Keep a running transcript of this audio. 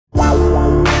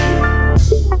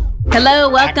Hello,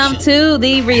 welcome to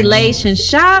the Relation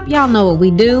Shop. Y'all know what we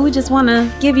do. We just want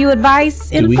to give you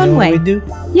advice in a fun way. What we do?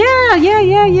 Yeah.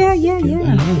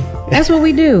 That's what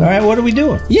we do. All right, what are we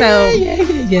doing?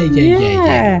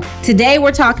 Yeah. Today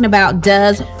we're talking about,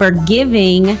 does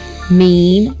forgiving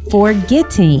mean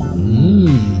forgetting?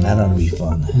 That ought to be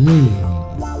fun.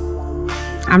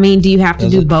 I mean, do you have to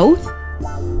do both?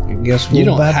 I guess You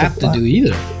don't have to do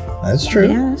either. That's true.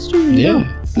 Yeah, that's true.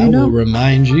 I will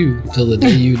remind you till the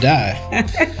day you die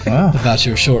Wow. about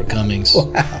your shortcomings.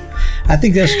 I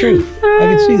think that's true. I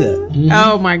can see that.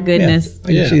 Oh my goodness. I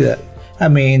can see that. I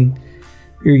mean,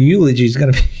 your eulogy is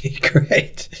going to be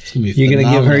great. You're going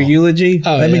to give her eulogy?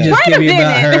 Oh, Let me just give you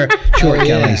about her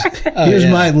shortcomings. Here's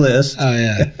my list. Oh,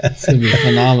 yeah. It's going to be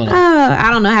phenomenal.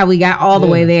 I don't know how we got all the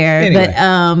way there, Anyway.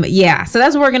 but so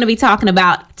that's what we're going to be talking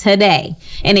about today.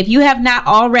 And if you have not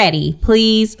already,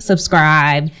 please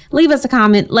subscribe, leave us a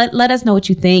comment, let us know what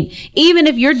you think. Even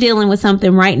if you're dealing with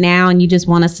something right now and you just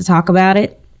want us to talk about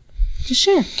it, just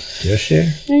share. Just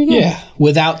share. There you go. Yeah.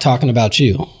 Without talking about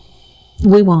you.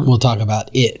 We won't. We'll talk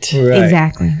about it. Right.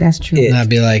 Exactly. That's true. And I'd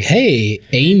be like, hey,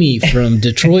 Amy from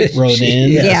Detroit wrote in.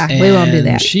 Yeah, we won't do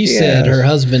that. She said her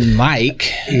husband,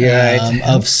 Mike, Right.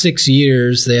 of 6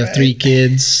 years, they have 3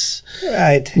 kids.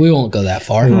 Right. We won't go that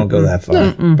far. We won't go that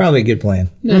far. Probably a good plan.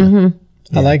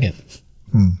 I like it.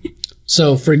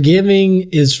 So forgiving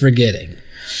is forgetting.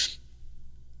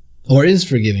 Or is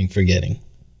forgiving forgetting?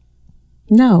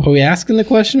 No. Are we asking the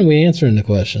question or are we answering the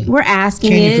question? We're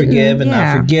asking Can you it, forgive and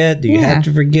yeah. not forget? Do you Yeah. have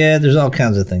to forget? There's all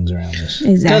kinds of things around this. Does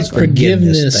Exactly.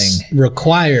 forgiveness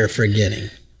require forgetting?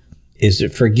 Is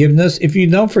it forgiveness if you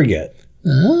don't forget?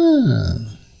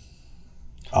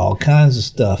 All kinds of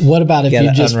stuff. What about if you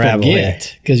Gotta just unravel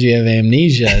forget because you have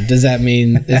amnesia? Does that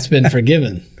mean it's been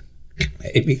forgiven?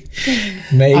 Maybe.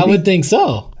 I would think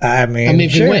so. I mean,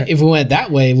 if we went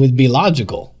that way, it would be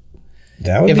logical.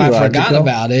 that would If be I logical. forgot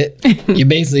about it, you're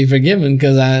basically forgiven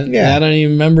because I don't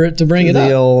even remember it to bring it the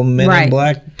up. old Men Right. in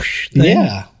Black thing.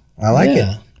 Yeah, I like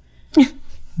yeah. it.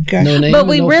 Okay. No name, But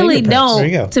we no really fingerprints. There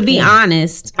you go. don't, to be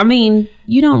honest. I mean,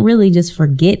 you don't really just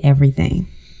forget everything.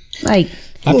 Like,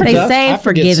 I they forget- say I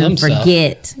forget forgive some and stuff.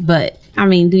 forget. But, I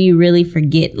mean, do you really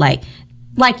forget? Like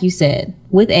you said,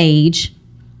 with age,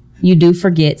 you do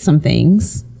forget some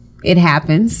things. It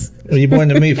happens. What are you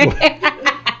pointing to me for?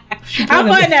 I'm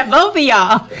pointing at both of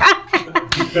y'all.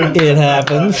 It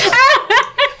happens.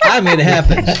 I'm it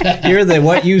happens. You're the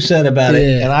what you said about it,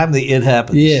 Yeah. and I'm the it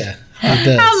happens. Yeah, it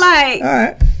does. I'm like, All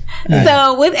right.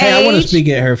 so with Hey, I want to age, speak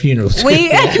at her funeral. We-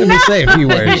 Let me say a few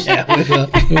words. Yeah, we will.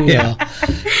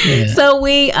 Yeah. so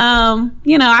we,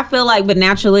 I feel like, but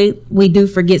naturally we do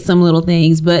forget some little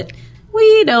things, but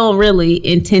we don't really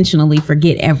intentionally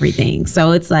forget everything.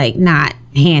 So it's like not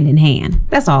hand in hand.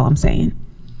 That's all I'm saying.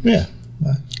 Yeah.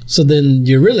 So then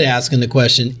you're really asking the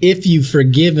question: if you've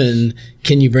forgiven,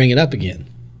 can you bring it up again?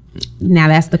 Now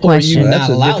that's the Or question. you're That's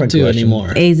not a allowed different to question.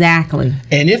 anymore? Exactly.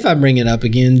 And if I bring it up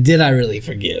again, did I really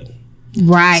forgive?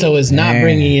 Right. So is not Yeah.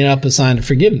 bringing it up a sign of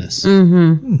forgiveness?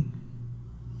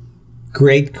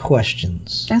 Great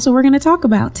questions. That's what we're going to talk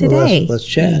about Well, today. let's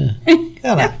chat.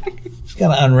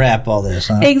 Gotta unwrap all this,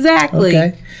 huh? Exactly.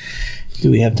 Okay.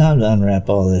 Do we have time to unwrap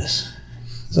all this?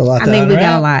 There's a lot I to think unwrap. we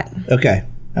got a lot. Okay.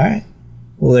 All right.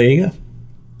 Well, there you go.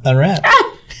 Unwrap.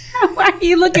 Why are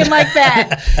you looking like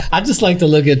that? I just like to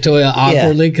look at Toya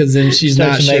awkwardly because then she's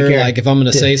Start not to make sure, her- like if I'm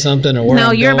going to say something or where No,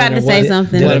 I'm you're going about or to say what-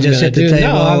 something. What Did I I'm just going to hit the do?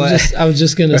 table? No, I was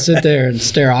just going to sit there and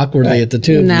stare awkwardly at the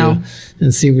two of No. you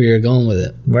and see where you're going with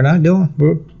it. We're not going.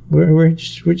 We're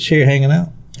just here hanging out.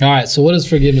 All right. So what does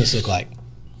forgiveness look like?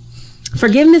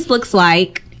 Forgiveness looks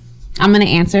like, I'm going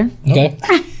to answer. Okay.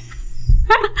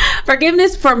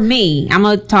 Forgiveness for me, I'm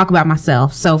going to talk about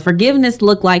myself. So forgiveness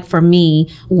looked like for me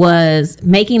was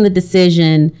making the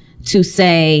decision to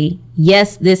say,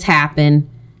 yes, this happened.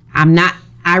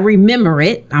 I remember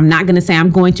it. I'm not going to say I'm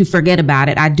going to forget about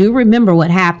it. I do remember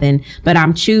what happened, but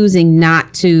I'm choosing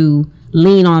not to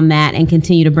lean on that and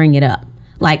continue to bring it up.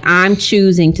 Like I'm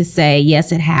choosing to say,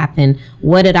 yes, it happened.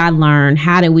 What did I learn?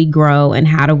 How do we grow? And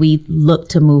how do we look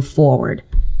to move forward?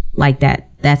 Like that.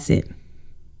 That's it.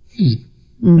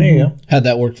 There you go. How'd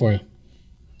that work for you?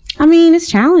 I mean, it's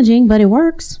challenging, but it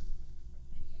works.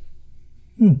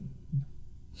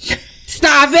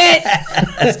 Stop it.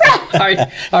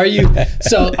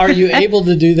 Are you able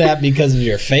to do that because of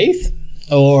your faith,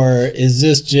 or is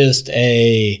this just do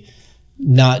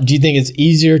you think it's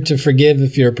easier to forgive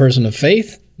if you're a person of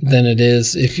faith than it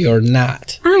is if you're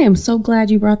not? I am so glad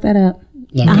you brought that up.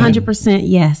 100%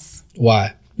 yes.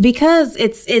 Why? Because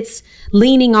it's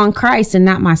leaning on Christ and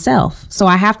not myself. So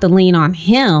I have to lean on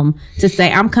him to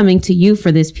say, I'm coming to you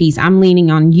for this peace. I'm leaning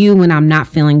on you when I'm not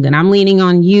feeling good. I'm leaning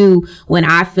on you when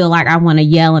I feel like I want to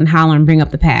yell and holler and bring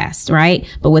up the past, right?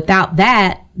 But without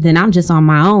that, then I'm just on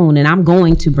my own, and I'm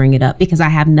going to bring it up because I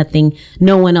have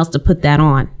no one else to put that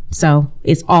on. So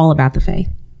it's all about the faith.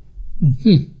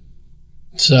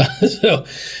 So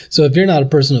if you're not a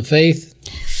person of faith,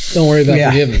 don't worry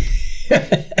about forgiving.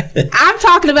 I'm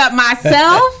talking about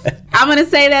myself. I'm going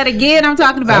to say that again. I'm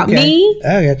talking about me.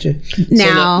 I got you.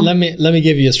 Now, so let me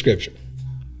give you a scripture.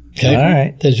 Okay, all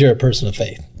right. That you're a person of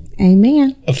faith.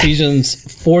 Amen. Ephesians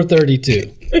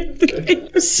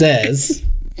 4:32 says,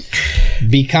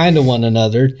 "Be kind to one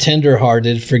another,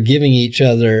 tenderhearted, forgiving each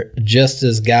other, just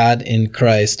as God in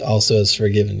Christ also has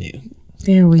forgiven you."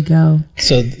 There we go.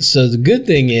 So the good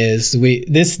thing is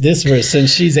this verse, since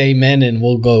she's amen, and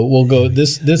we'll go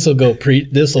this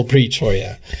will preach for you.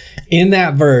 In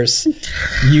that verse,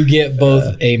 you get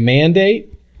both a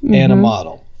mandate and a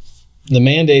model. The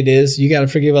mandate is you got to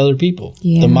forgive other people.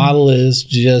 Yeah. The model is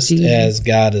just as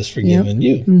God has forgiven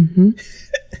you. Mm-hmm.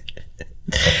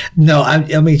 No,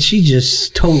 I mean, she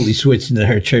just totally switched into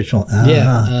her church one.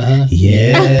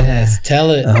 Yes.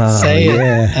 Tell it. Say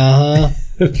it.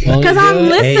 Because I'm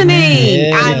listening.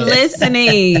 Yeah. I'm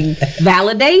listening.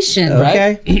 Validation.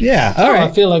 Okay. Right? Yeah. All right.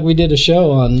 I feel like we did a show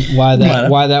on why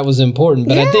that was important.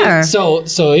 But I think so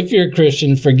if you're a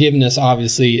Christian, forgiveness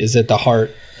obviously is at the heart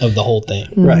of the whole thing.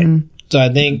 Mm-hmm. Right. So I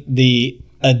think the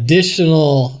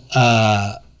additional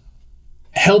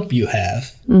help you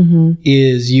have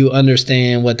is you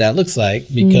understand what that looks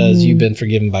like because you've been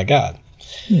forgiven by God.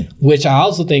 Yeah. Which I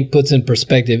also think puts in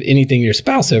perspective anything your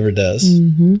spouse ever does.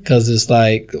 Because it's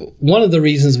like one of the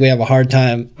reasons we have a hard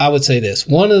time, I would say this,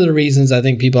 one of the reasons I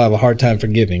think people have a hard time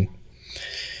forgiving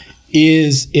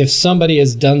is if somebody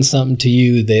has done something to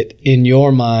you that in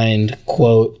your mind,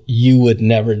 quote, you would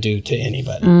never do to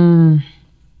anybody.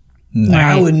 Like,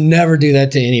 I would never do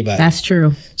that to anybody. That's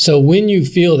true. So when you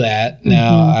feel that,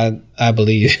 now I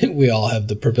believe we all have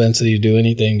the propensity to do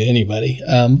anything to anybody.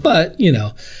 But,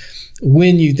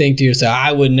 when you think to yourself,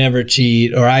 I would never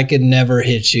cheat, or I could never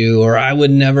hit you, or I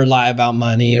would never lie about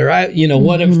money, or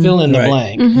whatever, fill in the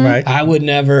blank. Right. I would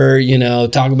never,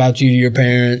 talk about you to your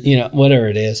parent, whatever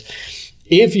it is.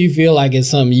 If you feel like it's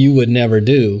something you would never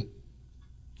do,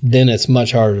 then it's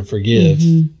much harder to forgive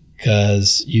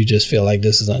because you just feel like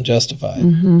this is unjustified.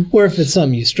 Or if it's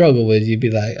something you struggle with, you'd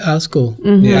be like, oh, it's cool.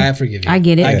 Yeah, I forgive you. I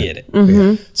get it. I get it.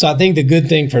 So I think the good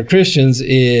thing for Christians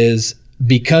is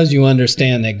because you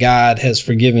understand that God has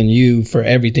forgiven you for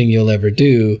everything you'll ever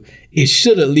do, it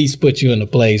should at least put you in a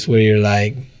place where you're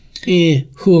like,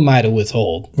 who am I to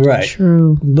withhold? Right.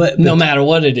 True. But no matter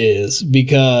what it is,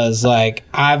 because like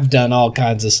I've done all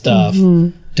kinds of stuff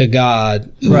to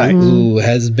God who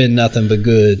has been nothing but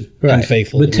good and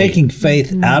faithful. But taking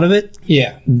faith out of it,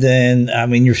 then, I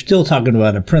mean, you're still talking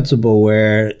about a principle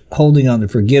where holding on to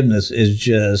forgiveness is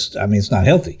just, I mean, it's not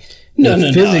healthy.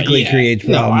 It physically creates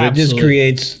problems. It just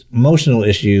creates emotional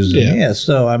issues. And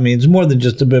so, I mean, it's more than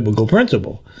just a biblical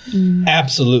principle.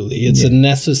 Absolutely. It's a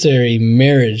necessary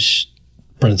marriage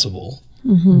principle.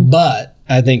 But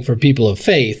I think for people of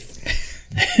faith,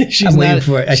 she's not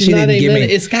amen.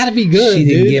 It's got to be good,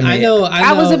 dude. I know.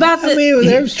 I was about to. I mean,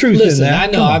 there's truth in that.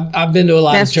 I know. I've been to a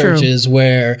lot of churches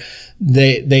where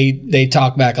they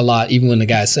talk back a lot, even when the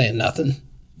guy's saying nothing.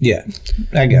 Yeah,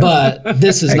 I guess. But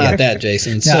this is not that,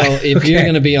 Jason. So if you're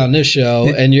going to be on this show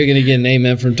and you're going to get an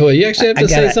amen from Toya, you actually have to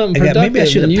say something productive. Maybe I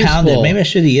should have pounded. Maybe I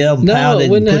should have yelled and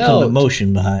pounded and put some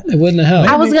emotion behind it. It wouldn't have helped.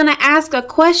 I was going to ask a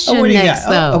question next,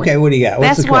 though. Okay, what do you got?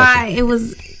 That's why it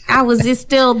was. I was just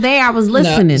still there. I was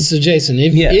listening. Now, so, Jason,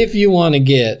 if you want to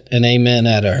get an amen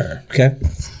out of her,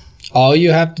 all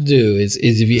you have to do is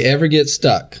if you ever get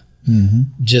stuck,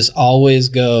 just always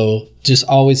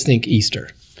think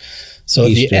Easter. So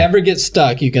if you ever get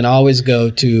stuck, you can always go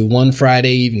to one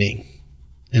Friday evening.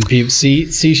 And people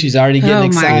see she's already getting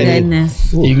excited. Oh, my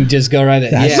goodness. You can just go right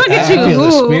there. Look at you. Feel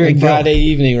the spirit Friday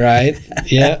evening, right?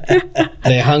 Yeah.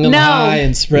 They hung them high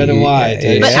and spread them wide.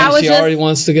 But she already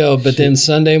wants to go. But then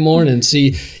Sunday morning,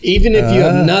 see, even if you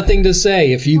have nothing to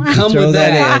say, if you come with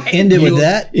that, end it with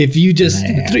that. If you just,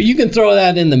 you can throw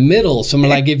that in the middle. So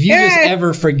like, if you just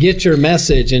ever forget your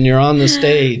message and you're on the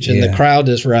stage and the crowd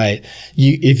is right,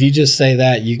 if you just say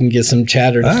that, you can get some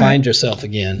chatter to find yourself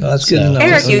again. Well, that's good to know.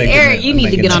 Eric, you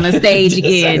need to get on the stage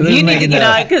again. You need to get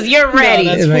on because you're ready.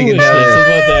 That's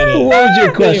foolishness. What was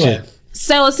your question? Anyway.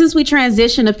 So since we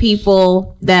transition to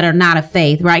people that are not of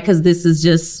faith, right? Because this is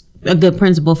just a good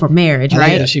principle for marriage,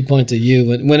 right? Yeah, she points at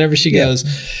you whenever she goes.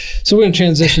 So we're going to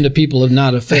transition to people of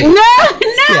not of faith. No.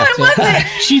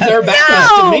 She's her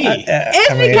backup to me.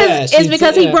 It's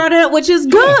because he brought it up, which is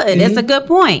good. It's a good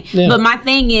point. Yeah. But my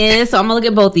thing is, so I'm gonna look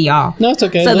at both of y'all. No, it's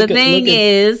okay. So the thing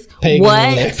is,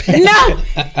 what? No.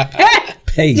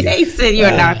 Pagan. Jason, you're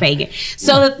not pagan.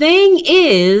 So the thing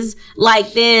is,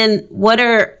 like, then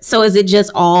so is it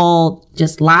just all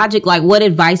just logic? Like, what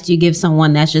advice do you give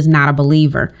someone that's just not a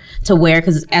believer to where,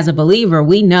 because as a believer,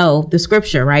 we know the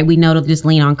scripture, right? We know to just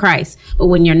lean on Christ. But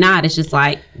when you're not, it's just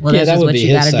like, well, that's just what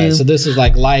you got to do. So this is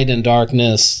like light and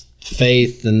darkness,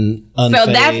 faith and unfaith.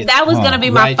 So that was going to be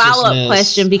my follow-up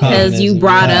question, because you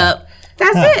brought up,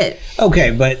 that's it.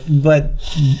 Okay, but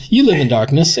you live in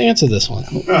darkness. Answer this one.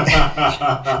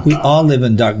 We all live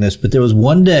in darkness, but there was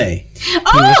one day he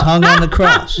was hung on the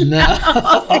cross. No.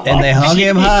 And they hung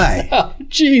him high. Oh,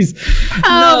 jeez.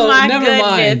 Oh, my never goodness.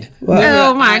 mind.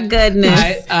 Oh, my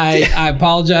goodness. I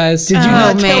apologize. Did you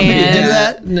not tell me to do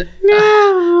that?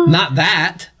 No. Not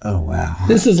that. Oh, wow.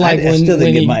 This is like when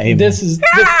this is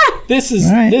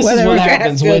what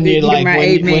happens when you like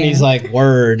when he's like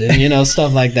word and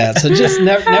stuff like that. So just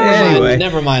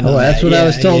never mind. Well, that's what I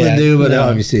was told to do, but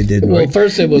obviously it didn't work. Well,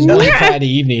 first it was one Friday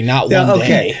evening, not one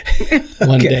day.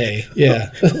 One day.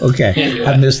 Yeah. Okay. Anyway.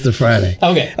 I missed the Friday.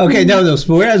 Okay. No.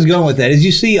 So where I was going with that is,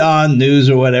 you see on news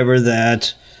or whatever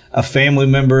that a family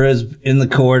member is in the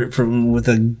court with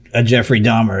a Jeffrey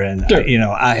Dahmer, and sure.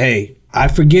 I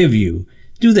forgive you.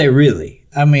 Do they really?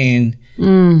 I mean,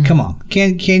 come on.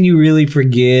 Can you really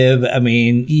forgive? I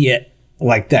mean,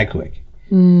 like that quick.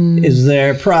 Is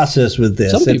there a process with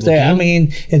this? Some people can. I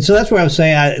mean, and so that's where I'm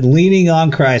saying, leaning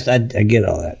on Christ, I get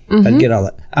all that. I get all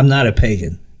that. I'm not a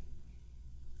pagan.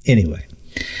 Anyway.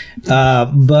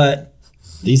 But.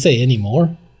 Do you say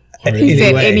anymore? He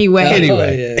said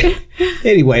anyway.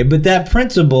 Anyway, but that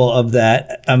principle of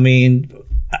that, I mean,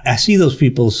 I see those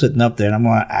people sitting up there, and I'm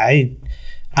like, I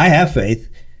have faith.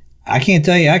 I can't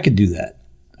tell you I could do that.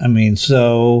 I mean,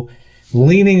 so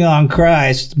leaning on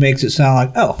Christ makes it sound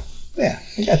like, oh, yeah,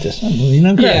 I got this. I'm leaning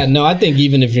on Christ. Yeah, no, I think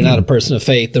even if you're not a person of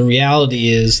faith, the reality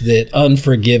is that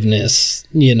unforgiveness,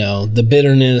 the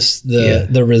bitterness,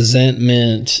 the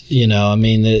resentment, I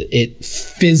mean, it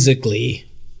physically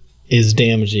is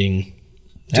damaging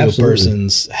to a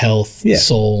person's health,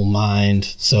 soul, mind.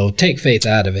 So take faith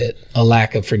out of it. A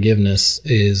lack of forgiveness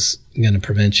is going to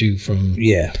prevent you from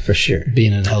for sure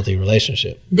being in a healthy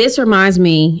relationship. This reminds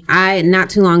me, not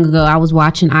too long ago, I was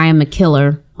watching I Am a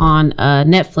Killer on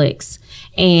Netflix.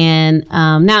 And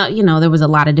now, there was a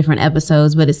lot of different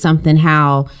episodes, but it's something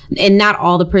how, and not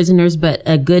all the prisoners, but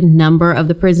a good number of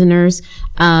the prisoners,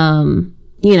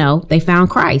 they found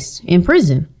Christ in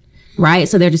prison. Right.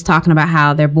 So they're just talking about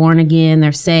how they're born again,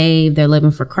 they're saved, they're living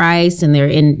for Christ, and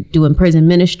they're doing prison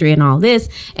ministry and all this.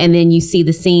 And then you see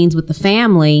the scenes with the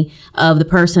family of the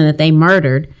person that they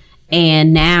murdered.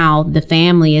 And now the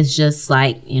family is just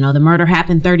like, the murder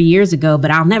happened 30 years ago, but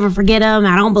I'll never forget them.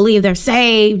 I don't believe they're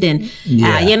saved. And,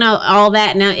 all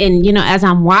that. Now, and, as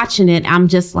I'm watching it, I'm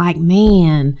just like,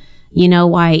 man,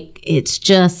 like it's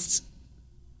just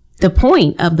the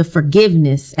point of the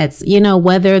forgiveness. It's,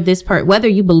 whether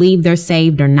you believe they're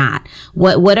saved or not,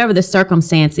 whatever the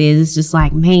circumstance is, it's just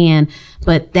like, man,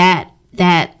 but that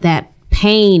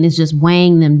pain is just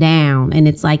weighing them down. And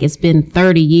it's like, it's been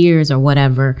 30 years or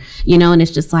whatever, and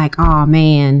it's just like, oh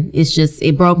man,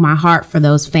 it broke my heart for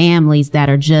those families that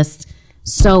are just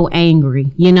so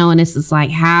angry, and it's just like,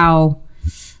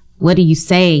 what do you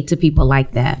say to people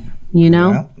like that?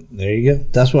 Well, there you go.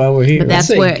 That's why we're here. But that's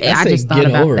where I just thought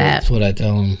about that. That's what I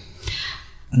tell them.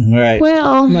 Right.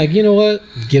 Well, I'm like, you know what?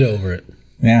 Get over it.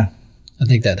 Yeah. I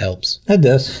think that helps. That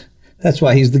does. That's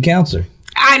why he's the counselor.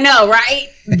 I know, right?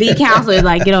 The counselor is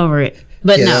like, get over it.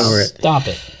 But get over it. Stop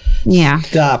it. Yeah.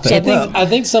 Stop it. I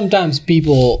think sometimes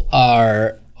people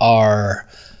are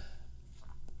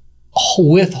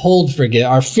fearful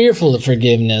of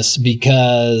forgiveness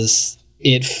because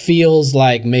it feels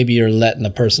like maybe you're letting a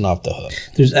person off the hook.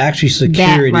 There's actually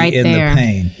security in the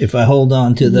pain. If I hold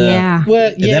on to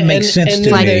that makes sense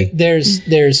to me.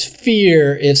 There's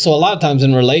fear. So a lot of times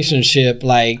in relationship,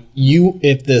 like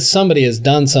if somebody has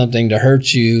done something to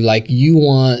hurt you, like you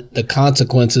want the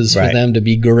consequences for them to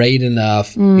be great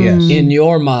enough in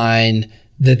your mind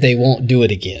that they won't do it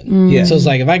again. Yeah. So it's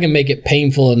like, if I can make it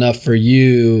painful enough for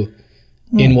you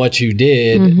in what you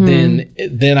did,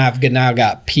 then I've now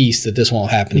got peace that this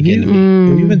won't happen again to me.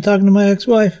 Have you been talking to my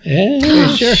ex-wife?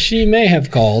 Yeah, sure. She may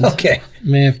have called. Okay.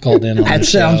 May have called in on that the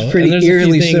sounds show. pretty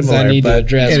eerily similar. I need to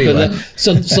address. Anyway. But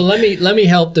so let me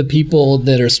help the people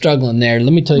that are struggling there.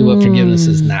 Let me tell you what forgiveness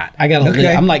is not. I got a list.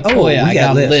 I'm like Toya. I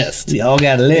got a list. We all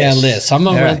got a list. Yeah, a list. So I'm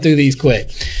gonna run through these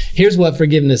quick. Here's what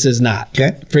forgiveness is not.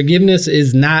 Okay. Forgiveness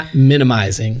is not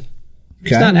minimizing.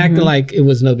 It's not acting like it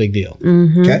was no big deal.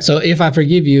 Okay. So if I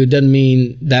forgive you, it doesn't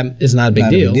mean that it's not a big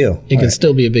deal. It can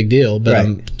still be a big deal. But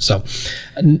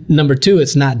number 2,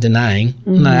 it's not denying.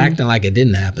 I'm not acting like it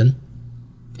didn't happen.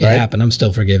 It happened. I'm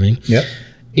still forgiving. Yep.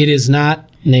 It is not,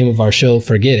 name of our show,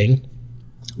 forgetting.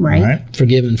 Right.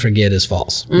 Forgive and forget is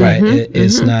false. Right.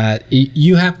 It's not.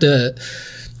 You have to.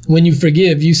 When you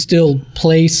forgive, you still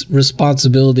place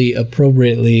responsibility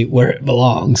appropriately where it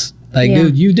belongs. Like,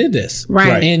 dude, you did this,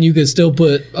 right? And you can still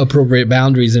put appropriate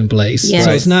boundaries in place. Yes.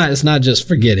 So it's not just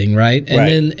forgetting, right?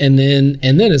 And then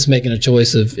it's making a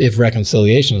choice of if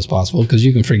reconciliation is possible, because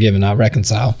you can forgive and not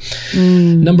reconcile.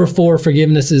 Number 4,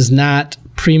 forgiveness is not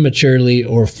prematurely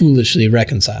or foolishly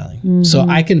reconciling. So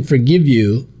I can forgive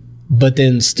you, but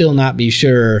then still not be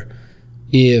sure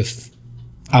if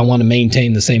I want to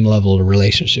maintain the same level of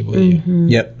relationship with you.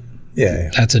 Yep. Yeah.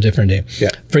 That's a different deal. Yeah.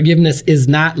 Forgiveness is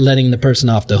not letting the person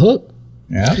off the hook.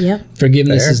 Yeah. Yep.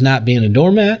 Forgiveness is not being a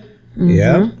doormat.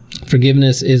 Yeah.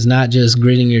 Forgiveness is not just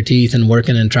gritting your teeth and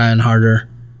working and trying harder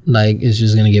like it's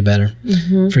just going to get better.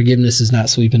 Forgiveness is not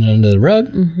sweeping it under the rug.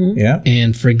 Yeah.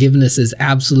 And forgiveness is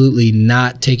absolutely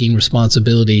not taking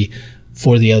responsibility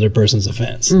for the other person's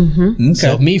offense. Okay.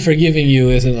 So me forgiving you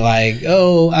isn't like,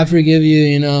 oh, I forgive you,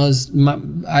 you know,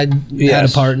 I had a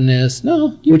part in this.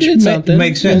 No, you did something.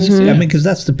 Makes sense. I mean, because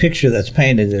that's the picture that's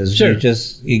painted is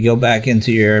you go back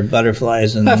into your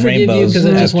butterflies and I forgive rainbows. you because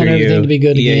I just want everything to be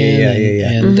good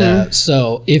again. And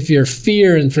so if your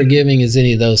fear in forgiving is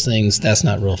any of those things, that's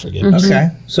not real forgiveness. Okay.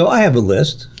 So I have a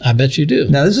list. I bet you do.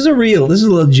 Now, this is a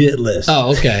legit list.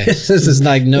 Oh, okay. This is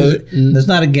like it's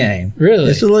not a game.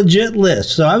 Really? It's a legit list.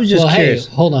 So I was just curious.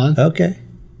 Hey, hold on. Okay.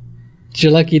 It's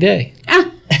your lucky day.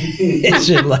 It's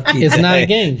your lucky day. It's not a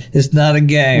game. It's not a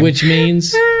game. Which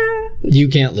means you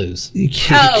can't lose. You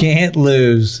can't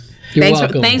lose. You're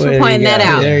welcome. Thanks for pointing that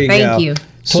out. Thank you.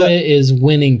 Toya is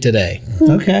winning today.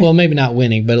 Okay. Well, maybe not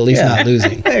winning, but at least not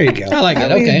losing. There you go. I like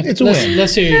that. Okay. It's a win.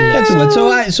 Let's hear your list. That's a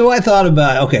win. So I thought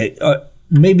about,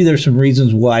 maybe there's some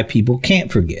reasons why people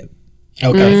can't forgive.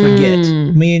 Okay. Forget.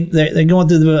 I mean, they're going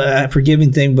through the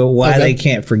forgiving thing, but why they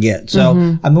can't forget. So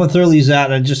I'm going to throw these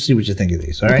out and just see what you think of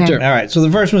these. All right. Okay. Sure. All right. So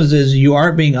the first one is you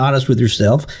aren't being honest with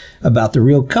yourself about the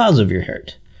real cause of your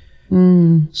hurt.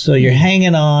 So you're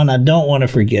hanging on. I don't want to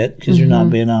forget because you're not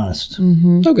being honest.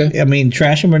 Okay. I mean,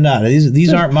 trash them or not.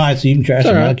 These aren't mine, so you can trash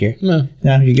them. I don't care. No.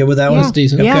 You good with that one? That's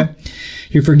decent. Okay. Yeah.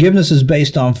 Your forgiveness is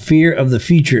based on fear of the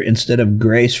future instead of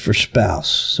grace for spouse.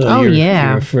 So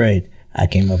you're afraid. I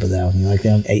came up with that one. You like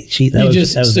that one?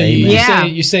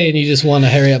 You're saying you just want to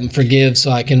hurry up and forgive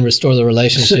so I can restore the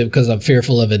relationship because I'm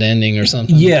fearful of it ending or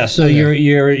something. Yeah. So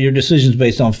your decision's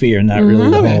based on fear, not really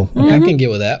the whole. Okay. I can get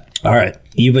with that. All right.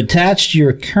 You've attached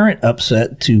your current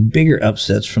upset to bigger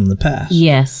upsets from the past.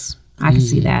 Yes, I can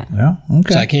see that. Well,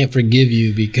 okay. So I can't forgive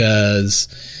you because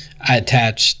I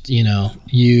attached,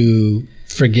 you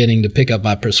forgetting to pick up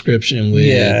my prescription with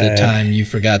the time you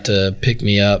forgot to pick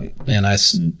me up and I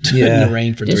stood in the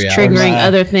rain for 3 hours. Just triggering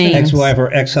other things. Ex-wife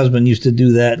or ex-husband used to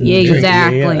do that.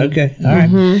 Exactly. Yeah, okay. All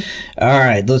right. All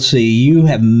right. Let's see. You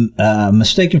have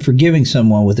mistaken forgiving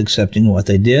someone with accepting what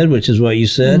they did, which is what you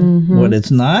said. What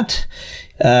it's not.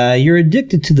 You're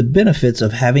addicted to the benefits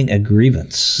of having a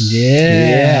grievance.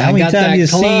 Yeah. How many times you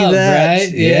see that?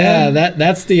 Right? Yeah.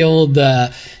 That's the old,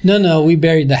 no, we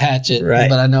buried the hatchet. Right.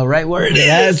 But I know right where it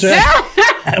is. That's right.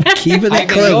 I'm keeping it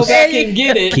close. Go back and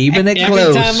get it. Keeping it every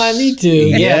close. Time I need to.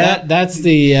 Yeah. That's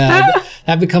the,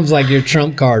 that becomes like your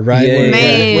trump card, right? Yeah,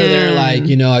 where they're like,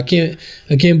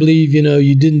 I can't believe,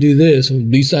 you didn't do this. At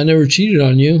least I never cheated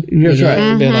on you. That's right.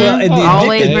 Well,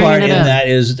 the addicted part in it up. that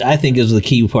is the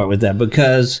key part with that,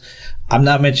 because I'm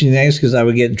not mentioning names because I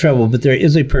would get in trouble, but there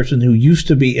is a person who used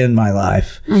to be in my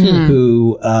life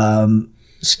who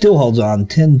still holds on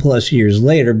 10 plus years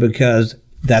later because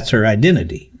that's her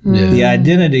identity. Yeah. The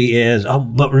identity is,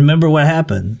 but remember what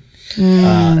happened.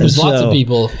 There's lots of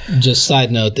people, just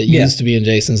side note, that used to be in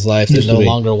Jason's life that no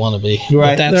longer want to be.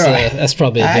 Right. But that's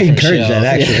probably a different I encourage show.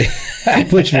 that, actually. I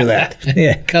push for that.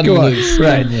 Yeah. Cut them loose.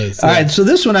 Right. Loose, All right. So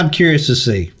this one I'm curious to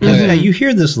see. Now, you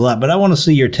hear this a lot, but I want to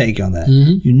see your take on that.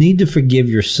 You need to forgive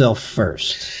yourself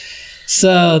first.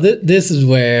 So this is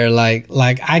where like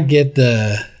I get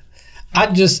I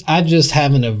just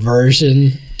have an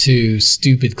aversion to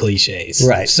stupid cliches.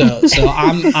 Right. So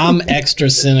I'm extra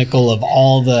cynical of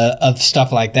all of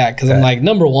stuff like that because I'm like,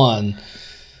 number one,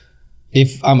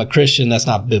 if I'm a Christian, that's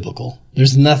not biblical.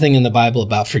 There's nothing in the Bible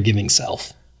about forgiving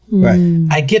self. Right.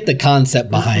 I get the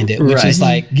concept behind it, which is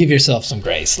like, give yourself some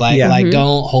grace. Like,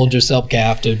 don't hold yourself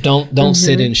captive. Don't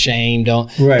sit in shame. But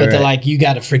they're like, you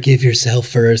got to forgive yourself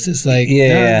first. It's like,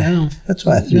 no. That's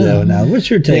why I threw that one out. What's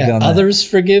your take on that? Others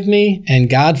forgive me and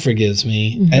God forgives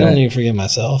me. I don't need to forgive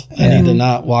myself. I need to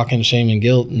not walk in shame and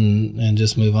guilt and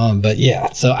just move on. But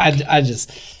so I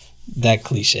just, that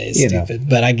cliche is stupid,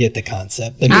 but I get the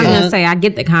concept. I was going to say, I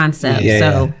get the concept.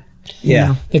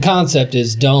 Yeah. The concept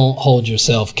is don't hold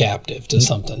yourself captive to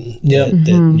something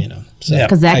that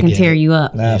because that can tear you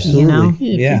up.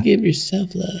 Absolutely. Forgive yourself,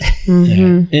 love.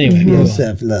 Anyway,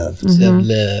 self-love.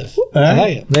 Self-love. All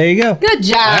right. There you go. Good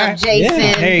job, Jason.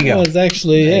 There you go. That was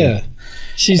actually,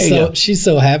 She's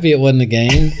so happy it wasn't a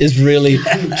game. Is really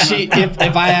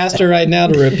if I asked her right now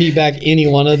to repeat back any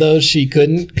one of those, she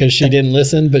couldn't because she didn't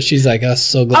listen. But she's like, "I'm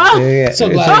so glad, so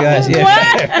glad."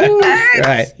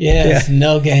 Right. Yes,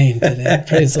 no game today.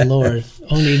 Praise the Lord.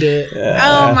 Only do it.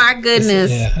 Oh my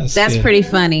goodness, that's pretty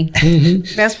funny.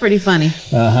 That's pretty funny.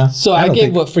 So I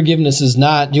get what forgiveness is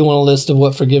not. Do you want a list of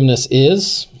what forgiveness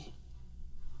is?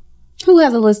 Who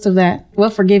has a list of that?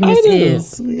 What forgiveness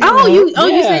is? You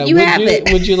said you have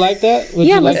it. Would you like that?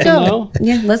 Let's go.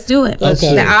 Yeah, let's do it.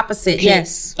 Okay. The opposite.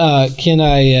 Yes. Can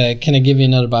I give you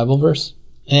another Bible verse?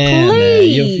 And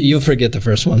you'll forget the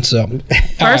first one. So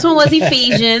first one was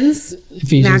Ephesians.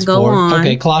 Ephesians 4.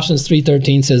 Okay, Colossians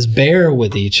 3:13 says, "Bear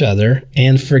with each other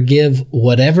and forgive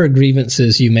whatever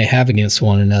grievances you may have against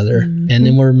one another." And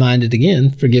then we're reminded again,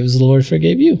 "Forgive as the Lord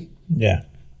forgave you." Yeah.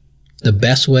 The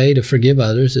best way to forgive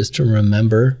others is to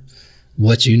remember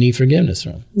what you need forgiveness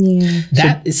from.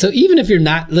 Yeah. So even if you're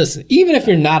not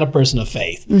a person of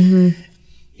faith,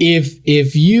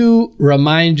 if you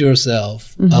remind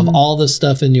yourself of all the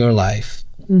stuff in your life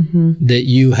that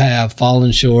you have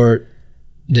fallen short,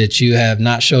 that you have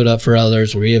not showed up for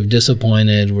others, where you have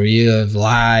disappointed, where you have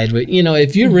lied,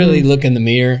 if you really look in the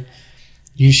mirror,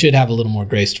 you should have a little more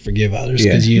grace to forgive others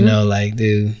because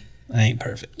dude, I ain't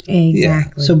perfect. Exactly. Yeah.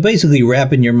 So basically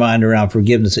wrapping your mind around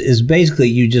forgiveness is basically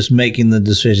you just making the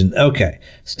decision, okay,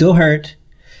 still hurt,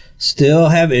 still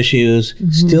have issues,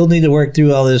 still need to work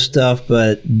through all this stuff,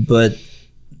 but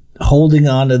holding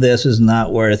on to this is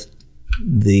not worth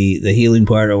the healing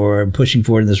part or pushing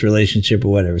forward in this relationship or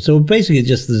whatever. So basically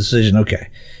just the decision,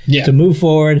 to move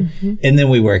forward, and then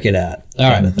we work it out. All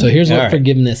right. So here's what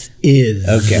forgiveness is.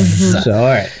 Okay. So, all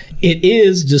right. It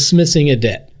is dismissing a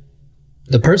debt.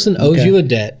 The person owes you a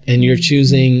debt, and you're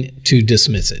choosing to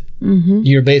dismiss it.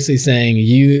 You're basically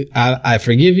saying, I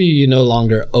forgive you, you no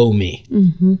longer owe me,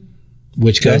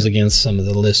 which goes against some of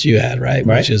the lists you had, right?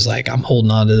 Which is like, I'm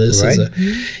holding on to this. Right.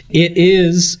 It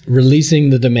is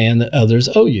releasing the demand that others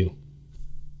owe you.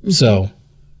 So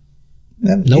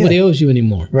nobody owes you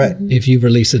anymore if you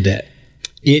release a debt.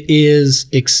 It is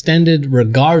extended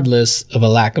regardless of a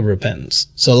lack of repentance.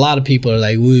 So a lot of people are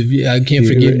like, well, I can't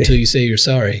forgive until you say you're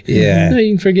sorry. Yeah. No,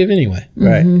 you can forgive anyway.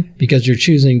 Right. Because you're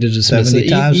choosing to dismiss it.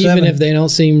 Even if they don't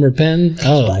seem repent.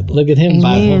 Oh, look at him.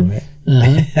 Amen. Bible.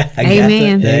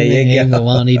 Amen. There you go.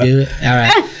 Won't he do it? All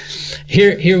right.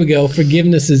 Here we go.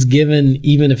 Forgiveness is given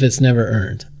even if it's never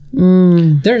earned.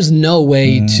 There's no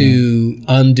way to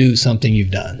undo something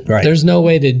you've done. Right. There's no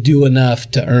way to do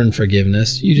enough to earn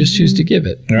forgiveness. You just choose to give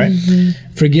it. Right.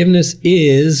 Forgiveness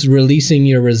is releasing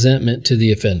your resentment to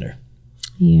the offender.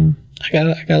 Yeah. I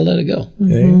gotta let it go.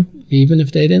 Even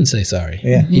if they didn't say sorry.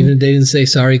 Yeah. Even if they didn't say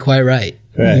sorry quite right.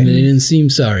 Right. Even if they didn't seem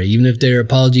sorry. Even if their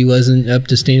apology wasn't up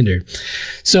to standard.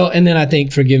 So, and then I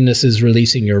think forgiveness is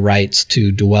releasing your rights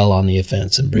to dwell on the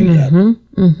offense and bring it up.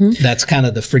 That's kind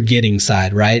of the forgetting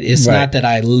side, right? It's not that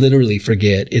I literally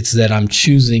forget. It's that I'm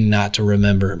choosing not to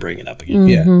remember and bring it up again.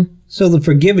 Yeah. So the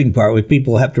forgiving part, what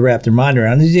people have to wrap their mind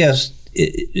around is, yes,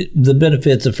 the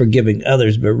benefits of forgiving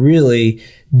others, but really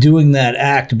doing that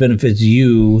act benefits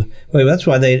you. Well, that's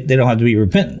why they don't have to be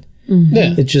repentant.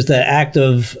 Yeah. It's just that act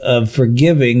of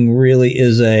forgiving really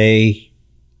is a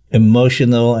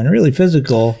emotional and really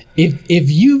physical. If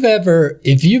you've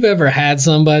ever had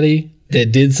somebody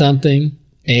that did something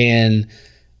and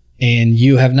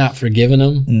you have not forgiven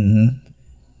them,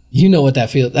 you know what that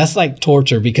feels. That's like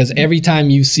torture, because every time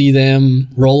you see them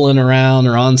rolling around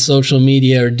or on social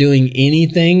media or doing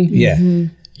anything,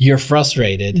 you're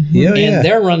frustrated, and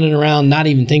they're running around not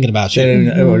even thinking about you.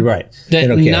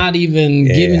 Not even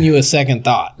giving you a second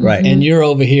thought. Right. And you're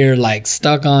over here like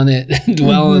stuck on it,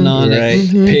 dwelling on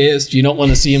it, pissed. You don't want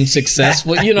to see them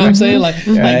successful. You know what I'm saying? Like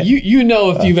you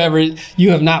know, if you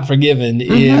have not forgiven.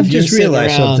 If I've just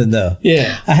realized something though.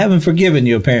 Yeah. I haven't forgiven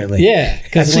you apparently. Yeah.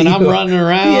 Because when I'm running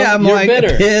around, I'm you're like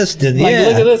bitter. Pissed and like,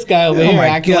 look at this guy over here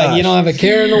acting like you don't have a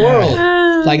care in the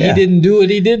world. like he didn't do what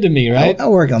he did to me, right?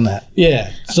 I'll work on that.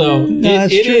 Yeah. So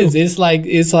it is. It's like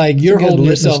you're holding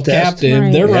yourself captive.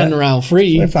 Right. They're running around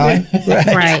free. They're fine. Right.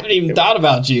 I haven't even thought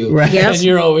about you. Right. Yep. And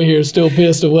you're over here still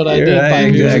pissed at what I did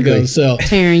 5 years ago. So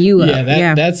tearing you up.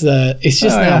 Yeah, that's it's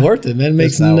just not worth it, man. It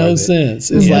makes no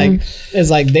sense. It's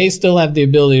like they still have the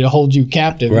ability to hold you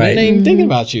captive. Right. They ain't even thinking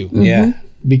about you. Yeah.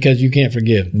 Because you can't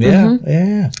forgive. Yeah.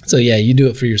 Yeah. So you do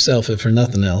it for yourself if for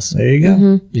nothing else. There you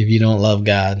go. If you don't love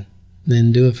God,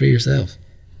 then do it for yourself.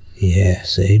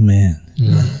 Yes. Amen.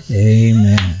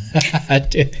 Amen. I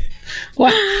did.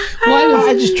 Why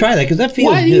I just try that because that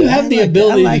feels Why do you have the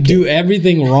ability to do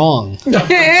everything wrong? Is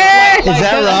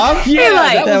that wrong?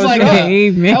 Yeah, that was like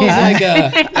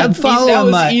I'm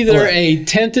following that was either a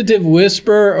tentative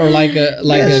whisper or like a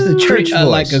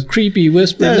creepy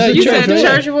whisper. No, you said the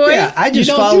church voice. Yeah, I just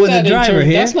follow the driver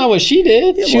here. That's not what she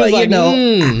did. She was like,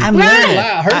 I'm learning.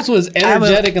 Hers was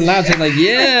energetic and loud. Like,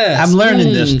 yes, I'm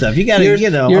learning this stuff. You got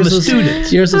to, I'm a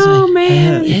student. Yours is oh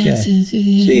man,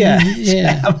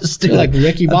 yeah. I'm a student. You're like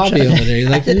Ricky Bobby over there.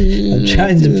 You're like, I'm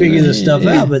trying to figure this stuff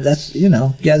out, but that's, you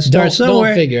got to start somewhere.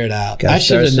 Don't figure it out. I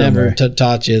should have never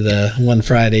taught you the one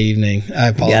Friday evening. I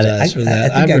apologize for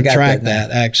that. I retract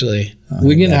that, actually.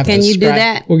 We're going to have to do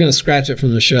that? We're going to scratch it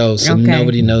from the show so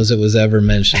nobody knows it was ever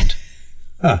mentioned.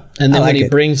 And then when he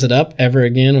brings it up ever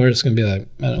again, we're just going to be like,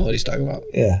 I don't know what he's talking about.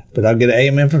 Yeah, but I'll get an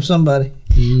amen from somebody.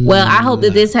 Well, I hope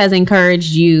that this has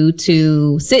encouraged you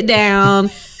to sit down,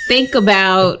 think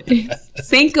about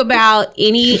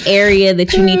any area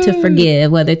that you need to forgive,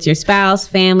 whether it's your spouse,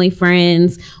 family,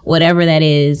 friends, whatever that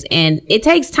is. And it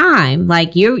takes time.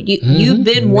 Like you've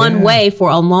been one way for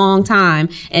a long time.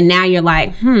 And now you're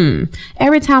like,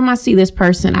 every time I see this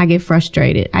person, I get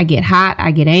frustrated. I get hot.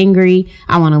 I get angry.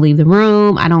 I want to leave the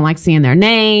room. I don't like seeing their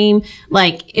name.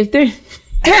 Like if there's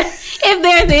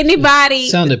anybody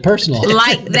sounded personal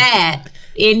like that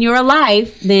in your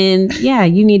life, then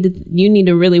you need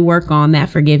to really work on that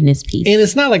forgiveness piece. And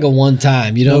it's not like a one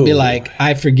time. You don't be like,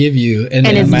 I forgive you, and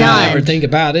then it's I done. Never think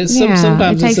about it.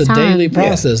 Sometimes it's a daily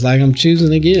process. Like I'm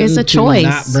choosing again it's a to choice.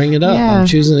 not bring it up. I'm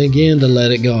choosing again to let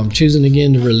it go. I'm choosing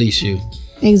again to release you.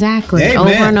 Exactly. Amen. Over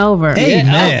and over. Amen.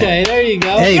 Yeah, okay, there you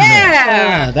go. Amen.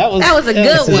 Yeah. That was a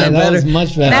good one. That was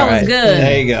much better. That was good.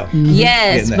 There you go.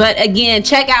 Yes, but again,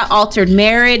 check out Altered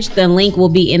Marriage. The link will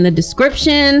be in the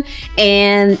description.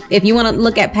 And if you want to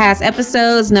look at past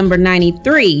episodes, number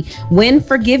 93, When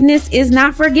Forgiveness is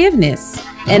Not Forgiveness.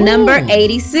 And number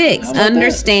 86,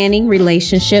 Understanding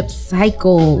Relationship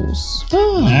Cycles.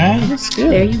 Oh, all right. That's good.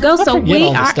 There you go. So we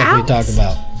all the are stuff out. we talk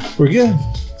about. We're good.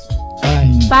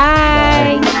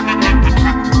 Bye.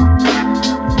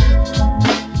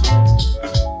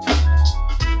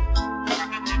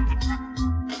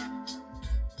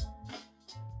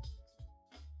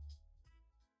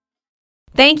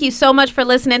 Thank you so much for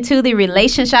listening to the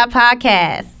Relationship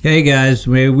Podcast. Hey guys,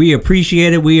 we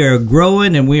appreciate it. We are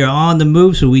growing and we are on the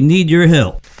move, so we need your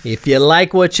help. If you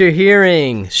like what you're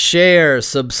hearing, share,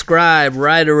 subscribe,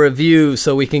 write a review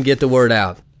so we can get the word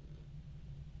out.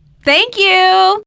 Thank you.